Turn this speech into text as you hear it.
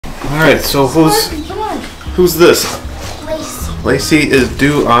Alright, so who's this? Lacey. Lacey is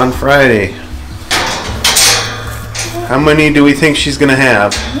due on Friday. How many do we think she's gonna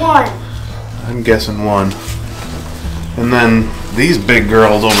have? 1. I'm guessing 1. And then these big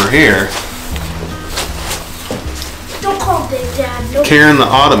girls over here. Don't call Big Dad. Nope. Karen the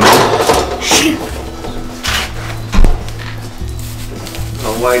Ottoman.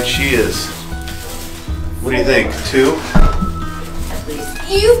 How wide she is. What do you think? 2?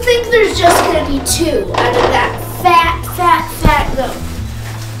 You think there's just gonna be 2 out of that fat goat?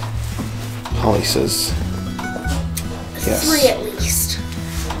 Holly says yes. 3 at least.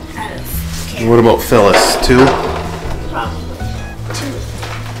 Out of Karen. What about Phyllis? 2? Probably 2.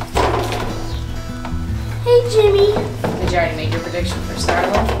 Hey, Jimmy. Did you already make your prediction for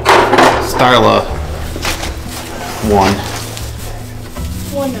Starla? Starla 1.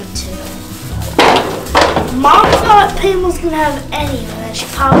 1 or 2. Mom thought Pam was gonna have any, and then she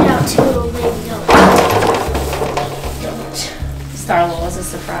popped out 2 little baby goats. Starla was a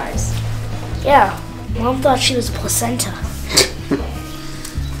surprise. Yeah, Mom thought she was a placenta.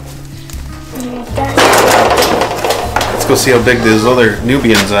 Let's go see how big those other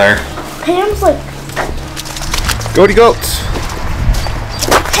Nubians are. Pam's like, Goaty goats.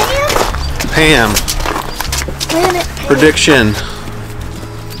 Pam. Planet Pam. Prediction.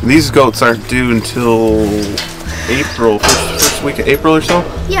 These goats aren't due until April, first week of April or so.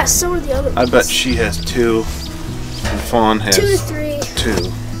 Yeah, so are the other I ones. bet she has 2. And Fawn has 2 to 3.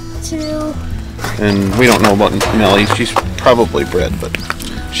 2. 2. And we don't know about Melly. She's probably bred, but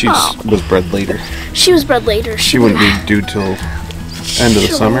she was bred later. She was bred later. She wouldn't be due till end of the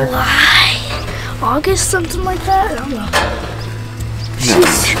summer. July, August, something like that. I don't know. No,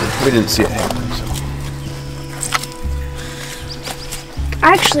 I'm sure. We didn't see it happen. So.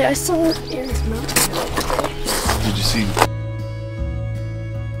 Actually, I saw it in his mouth. Did you see?